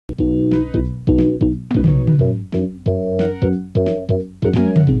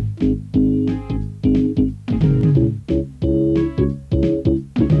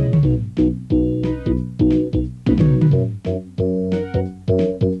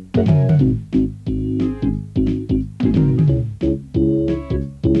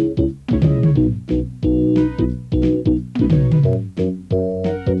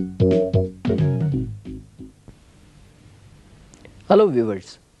Hello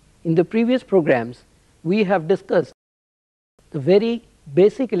viewers, in the previous programs we have discussed the very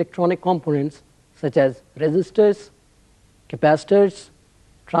basic electronic components such as resistors, capacitors,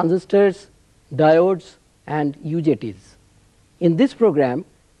 transistors, diodes and UJTs. In this program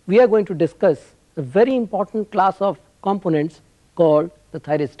we are going to discuss a very important class of components called the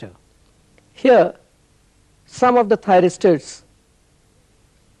thyristor. Here some of the thyristors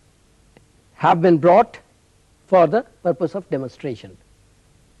have been brought for the purpose of demonstration.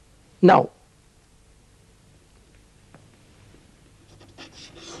 Now,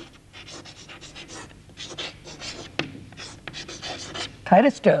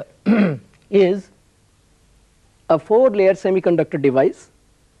 thyristor is a 4-layer semiconductor device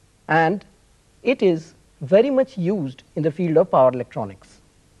and it is very much used in the field of power electronics.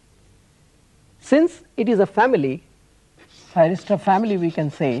 Since it is a family, thyristor family we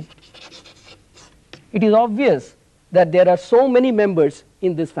can say, it is obvious that there are so many members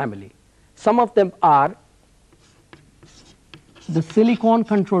in this family. Some of them are the silicon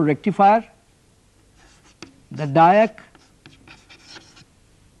control rectifier, the Diac,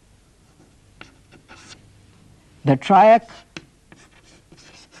 the Triac,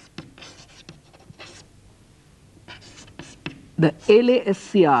 the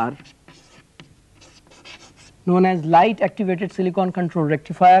LASCR known as light activated silicon control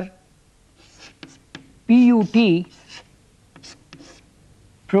rectifier, PUT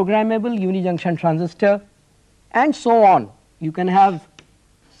programmable unijunction transistor and so on. You can have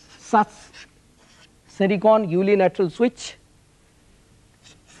such silicon unilateral switch,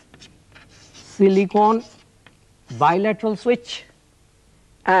 silicon bilateral switch,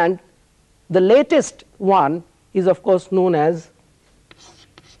 and the latest one is of course known as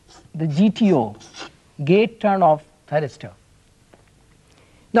the GTO, gate turn off thyristor.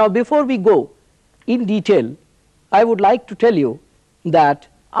 Now before we go in detail, I would like to tell you that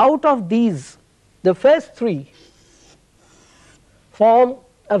out of these the first three form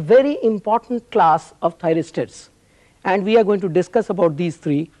a very important class of thyristors and we are going to discuss about these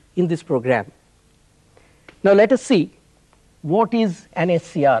three in this program. Now let us see what is an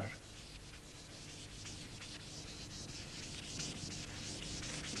SCR.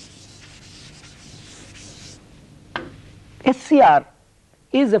 SCR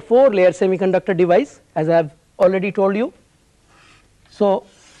is a 4-layer semiconductor device as I have already told you. So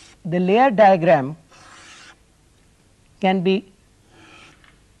the layer diagram can be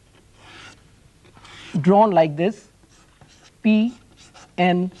drawn like this: P,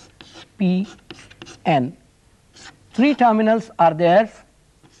 N, P, N. 3 terminals are there.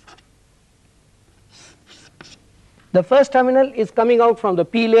 The first terminal is coming out from the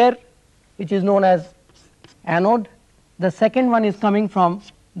P layer, which is known as anode. The second one is coming from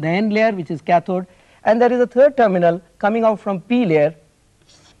the N layer, which is cathode, and there is a third terminal coming out from P layer.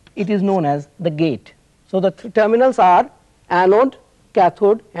 It is known as the gate. So the terminals are anode,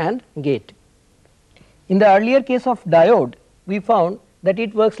 cathode and gate. In the earlier case of diode, we found that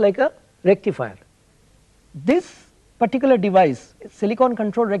it works like a rectifier. This particular device, silicon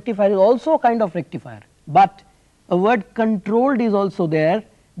control rectifier, is also a kind of rectifier, but a word controlled is also there.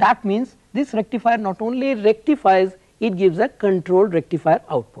 That means this rectifier not only rectifies, it gives a controlled rectifier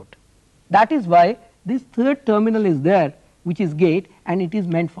output. That is why this third terminal is there, which is gate, and it is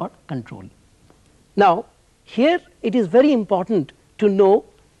meant for control. Now here it is very important to know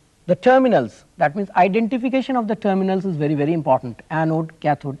the terminals. That means identification of the terminals is very, very important: anode,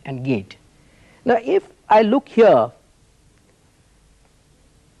 cathode and gate. Now if I look here,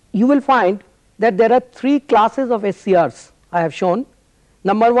 you will find that there are 3 classes of SCRs I have shown.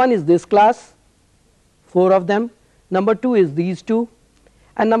 Number 1 is this class, 4 of them. Number 2 is these 2,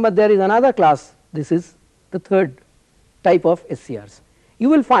 and there is another class. This is the third type of SCRs. You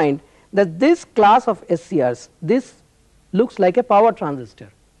will find that this class of SCRs, this looks like a power transistor,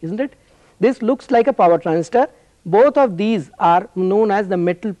 isn't it? This looks like a power transistor. Both of these are known as the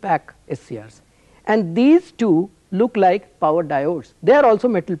metal pack SCRs, and these two look like power diodes. They are also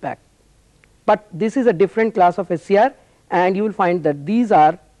metal pack, but this is a different class of SCR, and you will find that these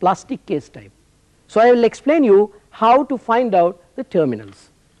are plastic case type. So I will explain you how to find out the terminals.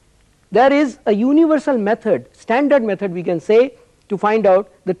 There is a universal method, standard method we can say, to find out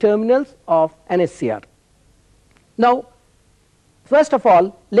the terminals of an SCR. Now first of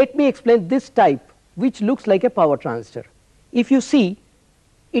all, let me explain this type, which looks like a power transistor. If you see,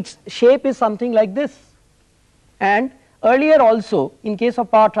 its shape is something like this, and earlier also in case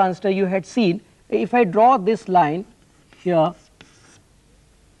of power transistor you had seen, if I draw this line here,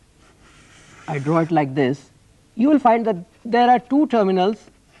 I draw it like this, you will find that there are 2 terminals,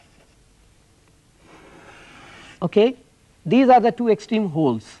 okay, these are the two extreme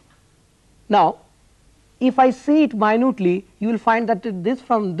holes. Now, if I see it minutely, you will find that this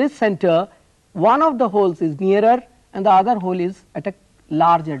from this center, one of the holes is nearer and the other hole is at a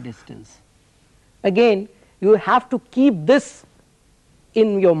larger distance. Again, you have to keep this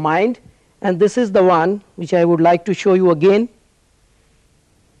in your mind, and this is the one which I would like to show you again.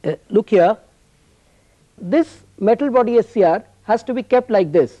 Look here, this metal body SCR has to be kept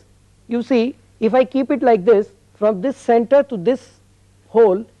like this. You see, if I keep it like this, from this center to this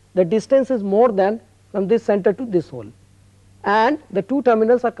hole, the distance is more than from this center to this hole, and the two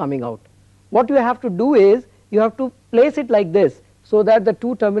terminals are coming out. What you have to do is, you have to place it like this, so that the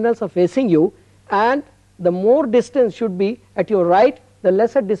two terminals are facing you, and the more distance should be at your right, the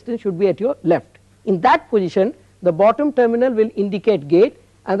lesser distance should be at your left. In that position, the bottom terminal will indicate gate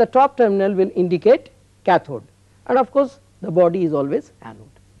and the top terminal will indicate cathode, and of course the body is always anode.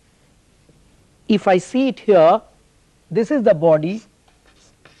 If I see it here, this is the body,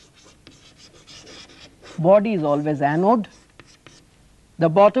 body is always anode, the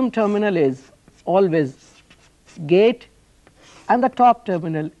bottom terminal is always gate and the top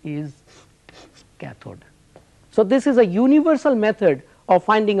terminal is cathode. So, this is a universal method of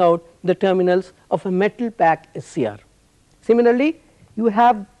finding out the terminals of a metal pack SCR. Similarly, you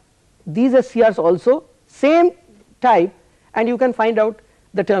have these SCRs also, same type, and you can find out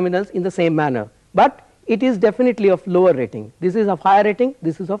the terminals in the same manner, but it is definitely of lower rating. This is of higher rating,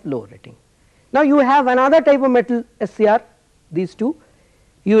 this is of lower rating. Now, you have another type of metal SCR, these two.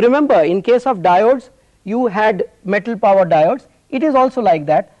 You remember, in case of diodes, you had metal power diodes, it is also like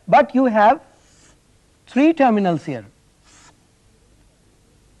that, but you have 3 terminals here,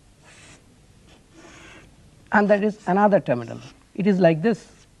 and that is another terminal. It is like this.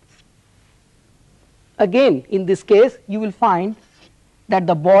 Again, in this case, you will find that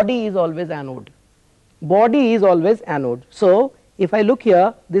the body is always anode. Body is always anode. So, if I look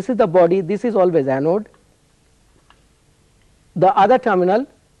here, this is the body, this is always anode. The other terminal,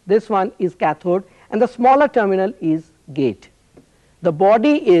 this one is cathode, and the smaller terminal is gate. The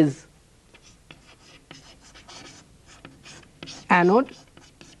body is anode,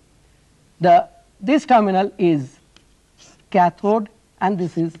 this terminal is cathode, and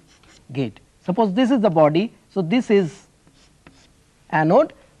this is gate. Suppose this is the body, so this is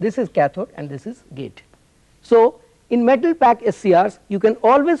anode, this is cathode, and this is gate. So, in metal pack SCRs, you can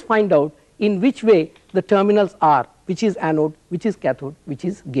always find out in which way the terminals are, which is anode, which is cathode, which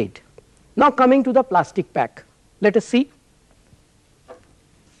is gate. Now, coming to the plastic pack, let us see.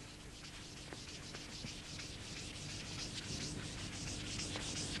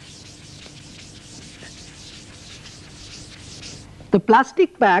 The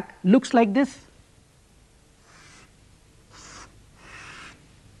plastic pack looks like this.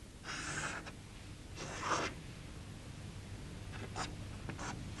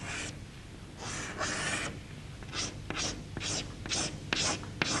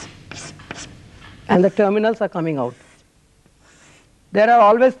 And the terminals are coming out. There are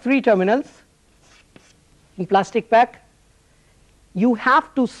always 3 terminals in plastic pack. You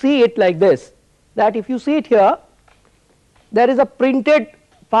have to see it like this, that if you see it here, there is a printed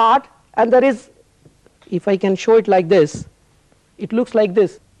part and there is, if I can show it like this, it looks like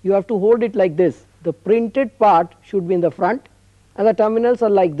this. You have to hold it like this. The printed part should be in the front and the terminals are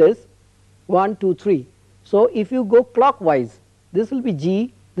like this, 1, 2, 3. So, if you go clockwise, this will be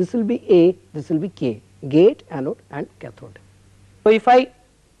G, this will be A, this will be K, gate, anode and cathode. So, if I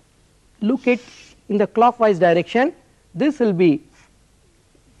look it in the clockwise direction, this will be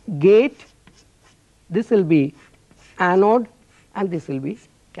gate, this will be anode, and this will be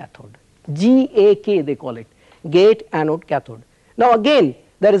cathode. GAK they call it, gate, anode, cathode. Now, again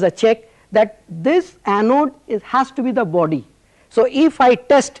there is a check that this anode has to be the body. So, if I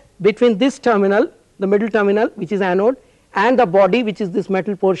test between this terminal, the middle terminal which is anode, and the body which is this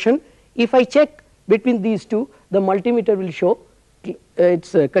metal portion, if I check between these two, the multimeter will show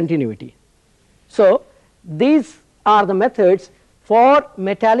its continuity. So, these are the methods for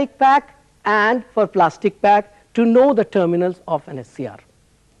metallic pack and for plastic pack to know the terminals of an SCR.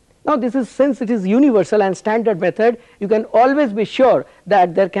 Now, this is, since it is universal and standard method, you can always be sure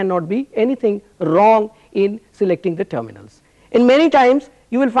that there cannot be anything wrong in selecting the terminals. In many times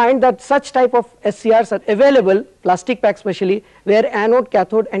you will find that such type of SCRs are available, plastic pack especially, where anode,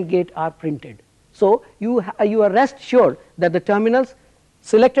 cathode and gate are printed. So, you are rest sure that the terminals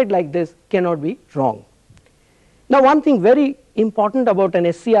selected like this cannot be wrong. Now, one thing very important about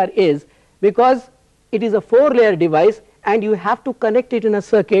an SCR is, because it is a 4-layer device and you have to connect it in a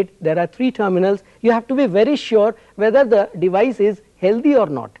circuit, there are 3 terminals, you have to be very sure whether the device is healthy or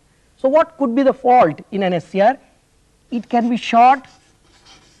not. So, what could be the fault in an SCR? it can be short,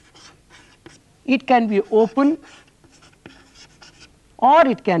 it can be open, or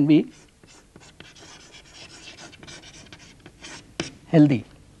it can be healthy.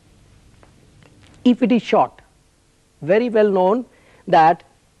 If it is short, very well known that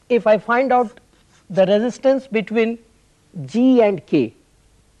if I find out the resistance between G and K,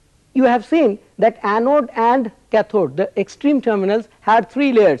 you have seen that anode and cathode, the extreme terminals had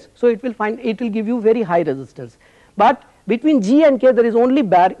 3 layers, so it will give you very high resistance. But between G and K there is only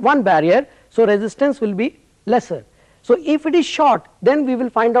one barrier, so resistance will be lesser. So if it is short, then we will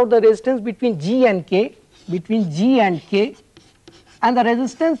find out the resistance between G and K, and the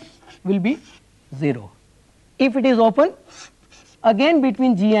resistance will be 0. If it is open, again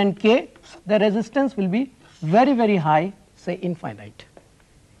between G and K, the resistance will be very, very high, say infinite.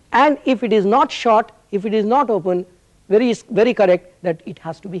 And if it is not short, if it is not open, very correct that it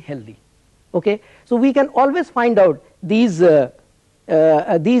has to be healthy. Okay? So we can always find out these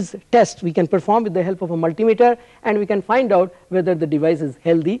tests we can perform with the help of a multimeter, and we can find out whether the device is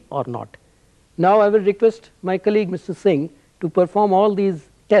healthy or not. Now I will request my colleague Mr. Singh to perform all these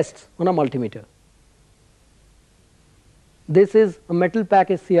tests on a multimeter. This is a metal pack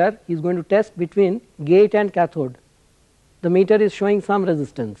SCR. He is going to test between gate and cathode. The meter is showing some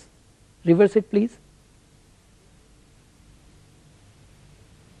resistance. Reverse it please.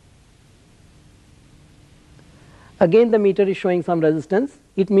 Again the meter is showing some resistance.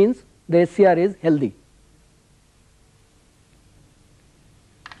 It means the SCR is healthy.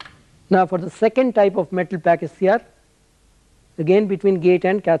 Now for the second type of metal pack SCR, again between gate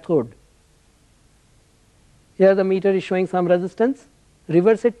and cathode. Here the meter is showing some resistance.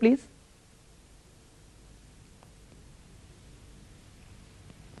 Reverse it please.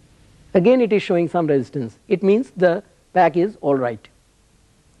 Again it is showing some resistance. It means the pack is alright.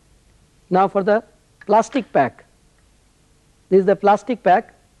 Now for the plastic pack. This is the plastic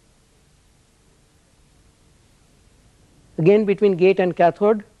pack. Again between gate and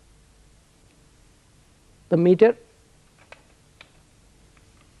cathode. The meter,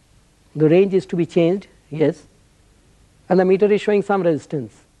 the range is to be changed, yes, and the meter is showing some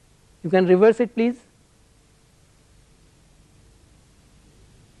resistance. You can reverse it please.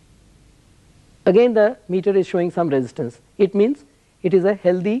 Again the meter is showing some resistance. It means it is a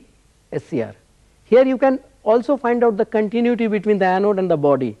healthy SCR. Here you can also find out the continuity between the anode and the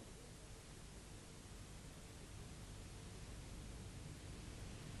body.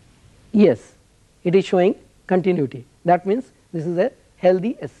 Yes, it is showing continuity. That means this is a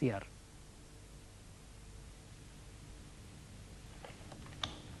healthy SCR.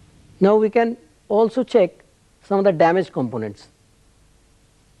 Now we can also check some of the damaged components.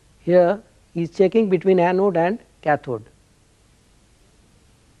 Here he is checking between anode and cathode.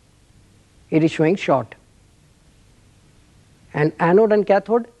 It is showing short. And anode and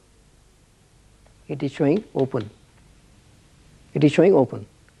cathode, it is showing open. It is showing open.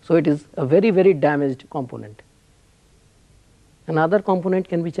 So it is a very, very damaged component. Another component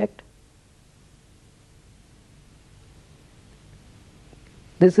can be checked.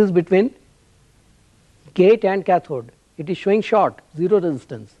 This is between gate and cathode. It is showing short, 0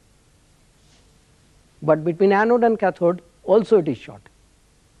 resistance. But between anode and cathode also it is short.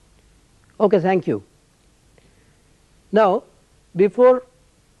 Okay, thank you. Now before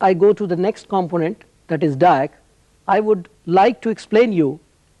I go to the next component, that is diac, I would like to explain you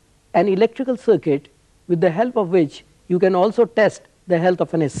an electrical circuit with the help of which you can also test the health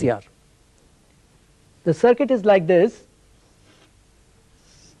of an SCR. The circuit is like this.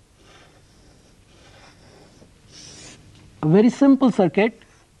 A very simple circuit.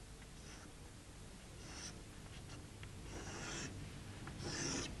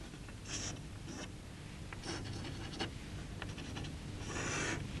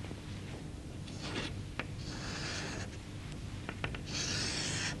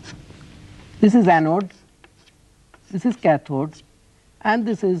 This is anode, this is cathode, and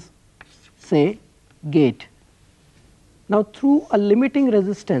this is, say, gate. Now through a limiting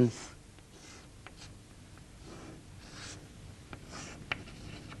resistance,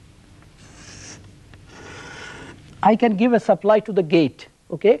 I can give a supply to the gate.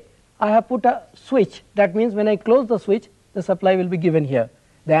 Okay? I have put a switch. That means when I close the switch, the supply will be given here.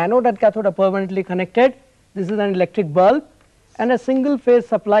 The anode and cathode are permanently connected. This is an electric bulb, and a single phase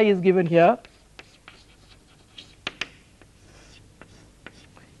supply is given here.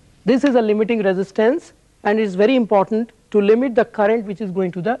 This is a limiting resistance, and it is very important to limit the current which is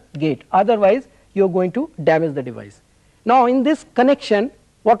going to the gate, otherwise you are going to damage the device. Now in this connection,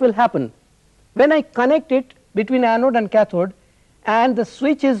 what will happen? When I connect it between anode and cathode and the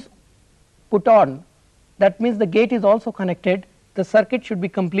switch is put on, that means the gate is also connected, the circuit should be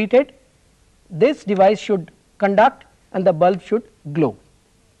completed, this device should conduct and the bulb should glow.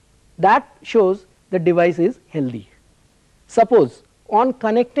 That shows the device is healthy. Suppose on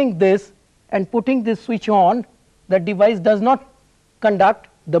connecting this and putting this switch on, the device does not conduct,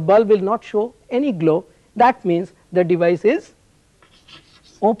 the bulb will not show any glow, that means the device is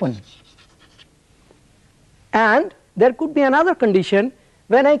open. And there could be another condition,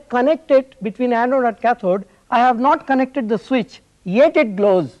 when I connect it between anode and cathode, I have not connected the switch, yet it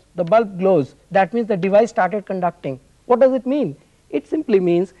glows, the bulb glows, that means the device started conducting. What does it mean? It simply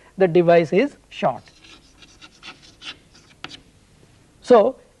means the device is short.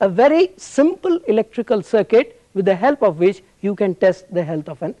 So, a very simple electrical circuit with the help of which you can test the health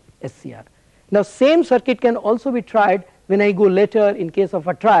of an SCR. Now, same circuit can also be tried when I go later in case of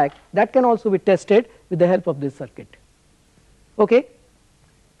a triac, that can also be tested with the help of this circuit. Okay?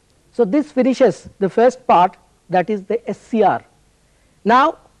 So, this finishes the first part, that is the SCR.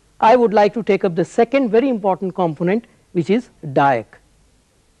 Now, I would like to take up the second very important component, which is Diac.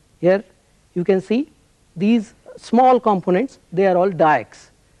 Here you can see these small components, they are all Diacs.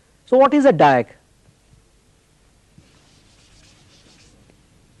 So, what is a Diac?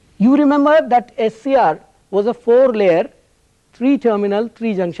 You remember that SCR was a 4-layer 3-terminal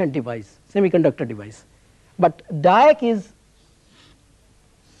 3-junction device, semiconductor device, but Diac is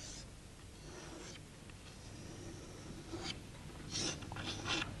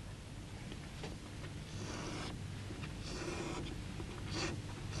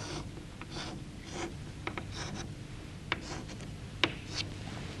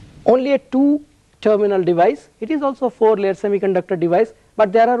only a 2-terminal device. It is also a 4-layer semiconductor device,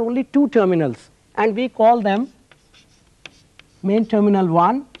 but there are only 2 terminals and we call them main terminal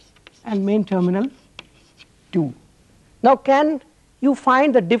 1 and main terminal 2. Now, can you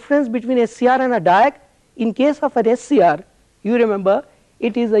find the difference between SCR and a Diac? In case of an SCR, you remember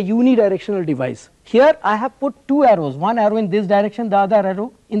it is a unidirectional device. Here I have put 2 arrows, one arrow in this direction, the other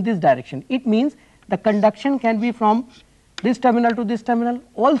arrow in this direction. It means the conduction can be from this terminal to this terminal,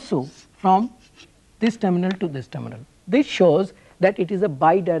 also from this terminal to this terminal. This shows that it is a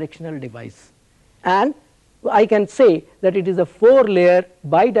bidirectional device, and I can say that it is a 4-layer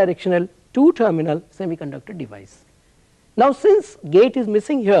bidirectional 2-terminal semiconductor device. Now, since gate is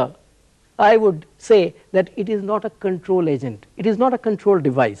missing here, I would say that it is not a control agent, it is not a control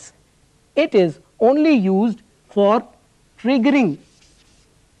device, it is only used for triggering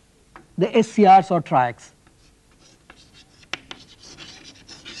the SCRs or Triacs.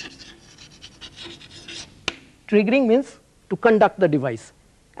 Triggering means to conduct the device,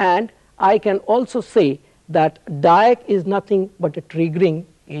 and I can also say that Diac is nothing but a triggering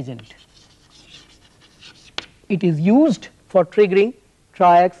agent. It is used for triggering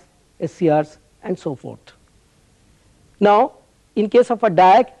Triacs, SCRs and so forth. Now, in case of a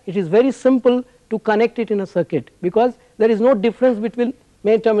Diac, it is very simple to connect it in a circuit, because there is no difference between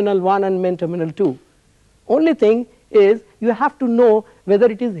main terminal 1 and main terminal 2. Only thing is you have to know whether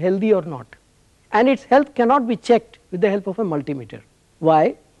it is healthy or not, and its health cannot be checked with the help of a multimeter.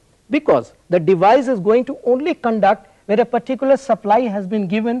 Why? Because the device is going to only conduct where a particular supply has been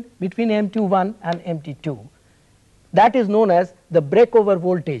given between M21 and MT2. That is known as the breakover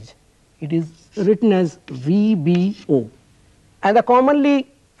voltage. It is written as VBO, and the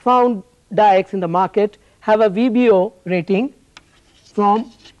commonly found Diacs in the market have a VBO rating from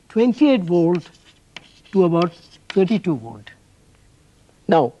 28 volt to about 32 volt.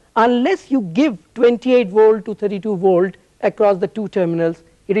 Now, unless you give 28 volt to 32 volt across the 2 terminals,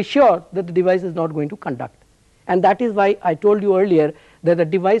 it is sure that the device is not going to conduct, and that is why I told you earlier that the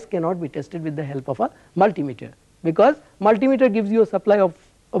device cannot be tested with the help of a multimeter, because multimeter gives you a supply of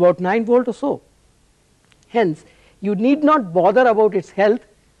about 9 volt or so. Hence, you need not bother about its health,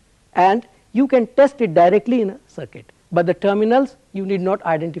 and you can test it directly in a circuit, but the terminals you need not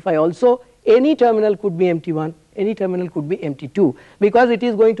identify. Also, any terminal could be MT1, any terminal could be MT2, because it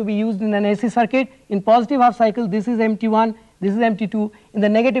is going to be used in an AC circuit. In positive half cycle, this is MT1, this is MT2. In the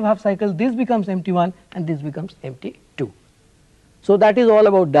negative half cycle, this becomes MT1 and this becomes MT2. So, that is all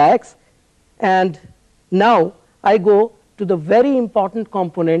about Diacs, and now I go to the very important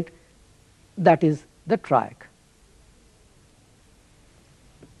component, that is the Triac.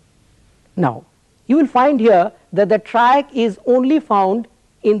 Now, you will find here that the Triac is only found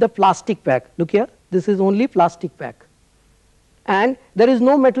in the plastic pack. Look here, this is only plastic pack, and there is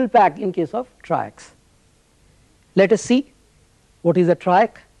no metal pack in case of Triacs. Let us see what is a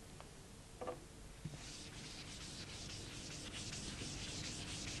Triac.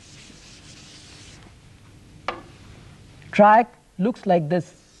 Triac looks like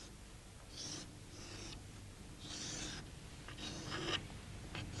this.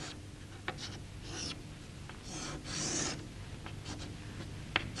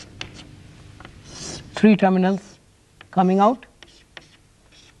 3 terminals coming out,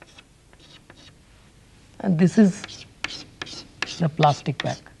 and this is the plastic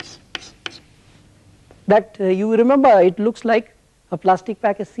pack. That you remember, it looks like a plastic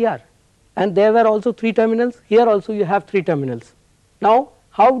pack SCR, and there were also 3 terminals. Here also you have 3 terminals. Now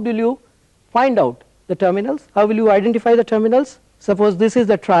how will you find out the terminals? How will you identify the terminals? Suppose this is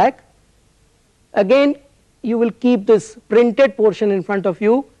the triac. Again you will keep this printed portion in front of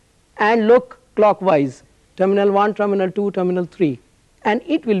you and look clockwise, terminal 1, terminal 2, terminal 3, and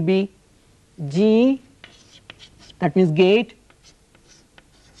it will be G, that means gate,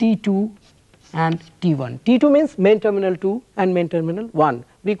 T2 and T1. T2 means main terminal 2 and main terminal 1.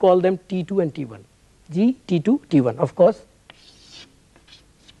 We call them T2 and T1. G, T2, T1, of course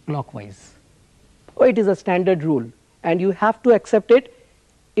clockwise. Oh, it is a standard rule and you have to accept it.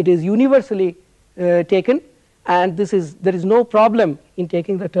 It is universally taken, and this is, there is no problem in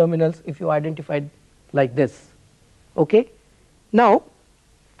taking the terminals if you identified like this. Okay. Now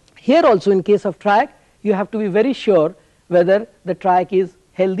here also in case of triac you have to be very sure whether the triac is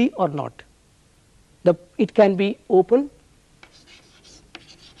healthy or not. It can be open,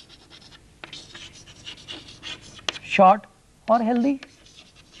 short or healthy.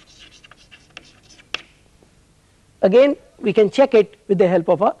 Again we can check it with the help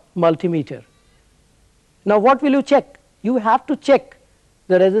of a multimeter. Now what will you check? You have to check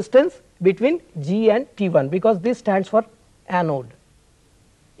the resistance between G and T1 because this stands for anode.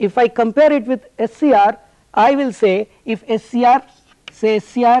 If I compare it with SCR, I will say if SCR, say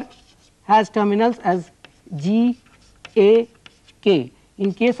SCR has terminals as G, A, K.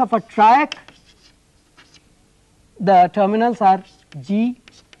 In case of a triac, the terminals are G,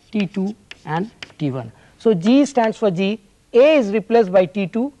 T2 and T1. So G stands for G, A is replaced by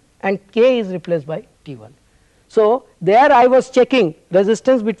T2 and K is replaced by T1. So there I was checking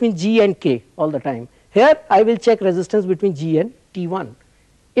resistance between G and K all the time. Here I will check resistance between G and T1.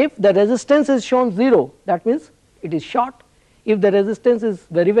 If the resistance is shown 0, that means it is short. If the resistance is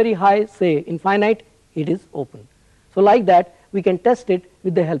very, very high, say infinite, it is open. So like that we can test it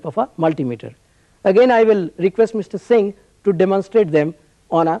with the help of a multimeter. Again I will request Mr. Singh to demonstrate them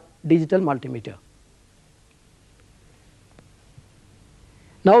on a digital multimeter.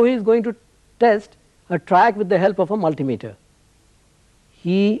 Now he is going to test a triac with the help of a multimeter.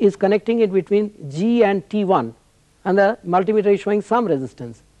 He is connecting it between G and T1 and the multimeter is showing some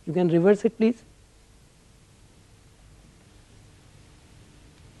resistance. You can reverse it please.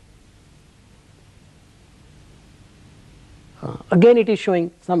 Again it is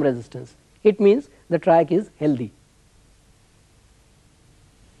showing some resistance. It means the triac is healthy.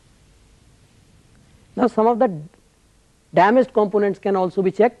 Now some of the damaged components can also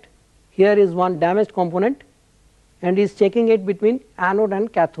be checked. Here is one damaged component and he is checking it between anode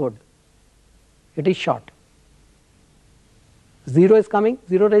and cathode. It is short. 0 is coming,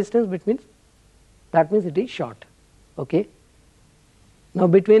 0 resistance, which means that means it is short. Okay. Now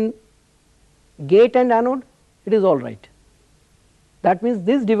between gate and anode it is all right. That means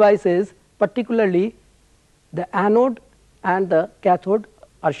this device is particularly the anode and the cathode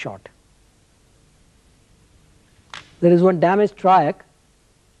are short. There is one damaged triac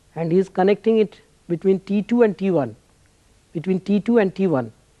and he is connecting it between T2 and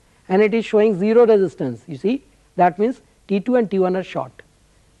T1, and it is showing 0 resistance. You see, that means T2 and T1 are short.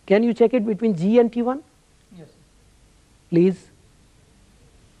 Can you check it between G and T1? Yes. Please.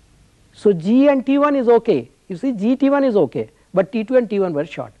 So G and T1 is okay. You see, G T1 is okay, but T2 and T1 were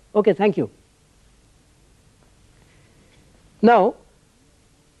short. Okay, thank you. Now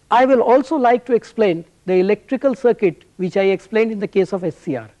I will also like to explain the electrical circuit which I explained in the case of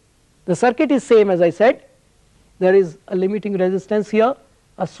SCR. The circuit is same as I said. There is a limiting resistance here,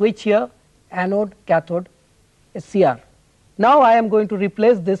 a switch here, anode, cathode, SCR. Now I am going to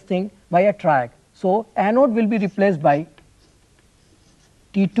replace this thing by a triac. So anode will be replaced by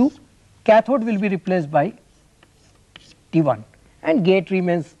T2, cathode will be replaced by T1, and gate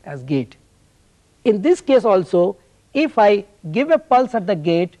remains as gate. In this case also, if I give a pulse at the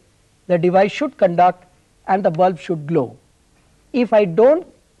gate, the device should conduct and the bulb should glow. If I do not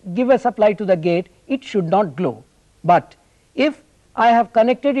give a supply to the gate, it should not glow. But if I have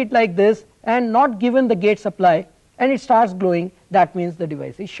connected it like this and not given the gate supply and it starts glowing, that means the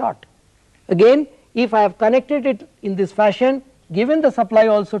device is short. Again, if I have connected it in this fashion, given the supply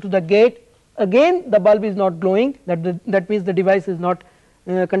also to the gate, again the bulb is not glowing, that means the device is not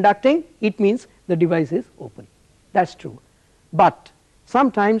conducting, it means the device is open. That is true. But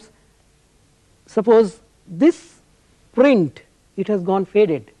sometimes suppose this print, it has gone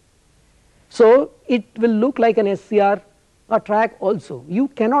faded. So it will look like an SCR or triac also. You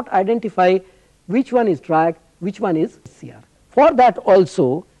cannot identify which one is Triac, which one is SCR. For that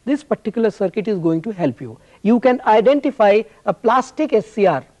also this particular circuit is going to help you. You can identify a plastic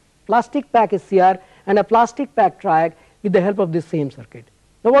SCR, plastic pack SCR and a plastic pack Triac with the help of this same circuit.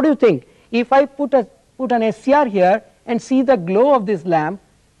 Now what do you think? If I put an SCR here and see the glow of this lamp,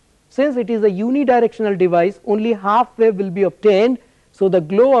 since it is a unidirectional device, only half wave will be obtained, so the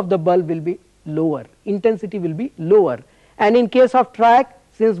glow of the bulb will be lower, intensity will be lower. And in case of Triac,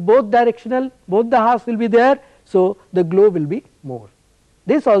 since both directional, both the halves will be there, so the glow will be more.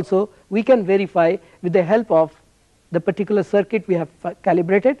 This also we can verify with the help of the particular circuit we have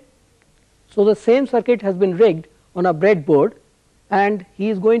calibrated. So the same circuit has been rigged on a breadboard, and he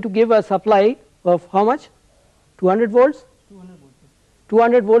is going to give a supply of how much? 200 volts?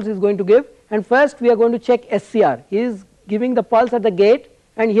 200 volts is going to give, and first we are going to check SCR. He is giving the pulse at the gate,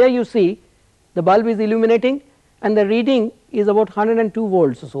 and here you see the bulb is illuminating and the reading is about 102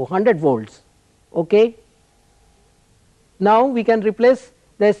 volts, so 100 volts. Okay. Now we can replace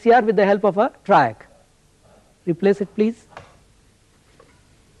the SCR with the help of a Triac. Replace it please.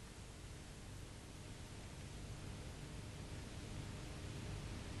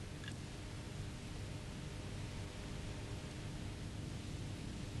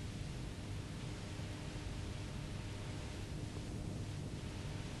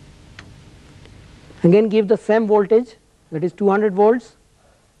 Again give the same voltage, that is 200 volts,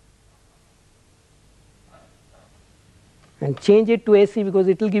 and change it to AC because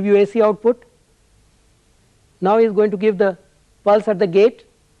it will give you AC output. Now he is going to give the pulse at the gate,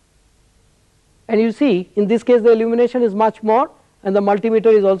 and you see in this case the illumination is much more and the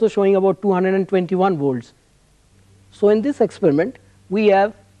multimeter is also showing about 221 volts. So in this experiment we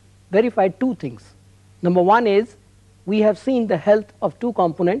have verified two things. Number one is we have seen the health of two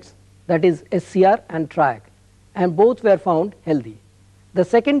components, that is SCR and Triac, and both were found healthy. The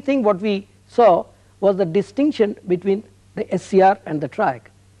second thing what we saw was the distinction between the SCR and the Triac.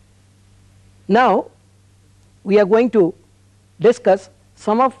 Now we are going to discuss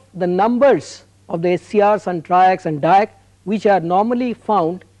some of the numbers of the SCRs and Triacs and Diacs which are normally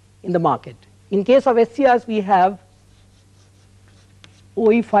found in the market. In case of SCRs we have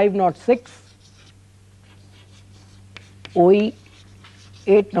OE506,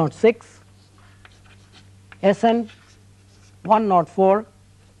 OE806, SN104,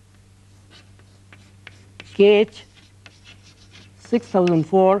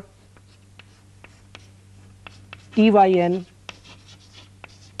 KH6004, TYN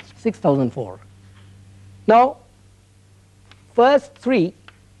 6004. Now first three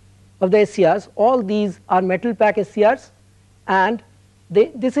of the SCRs, all these are metal pack SCRs, and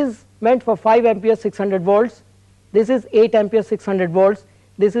this is meant for 5 ampere 600 volts, this is 8 ampere 600 volts,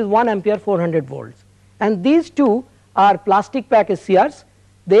 this is 1 ampere 400 volts, and these two are plastic pack SCRs,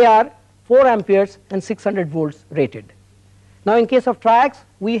 they are 4 amperes and 600 volts rated. Now in case of Triacs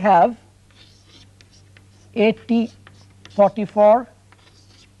we have 8044,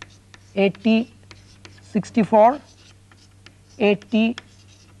 8064,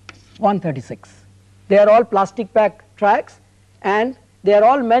 8136. They are all plastic pack Triacs and they are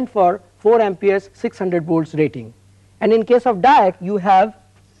all meant for 4 amperes 600 volts rating. And in case of Diac you have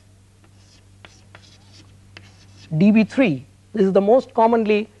DB3, this is the most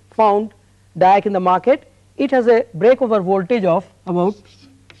commonly found Diac in the market. It has a breakover voltage of about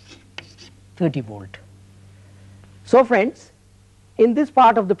 30 volt. So friends, in this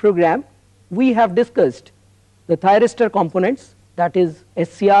part of the program we have discussed the thyristor components, that is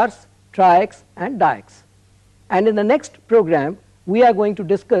SCRs, Triacs and Diacs, and in the next program we are going to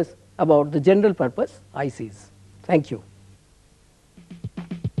discuss about the general purpose ICs. Thank you.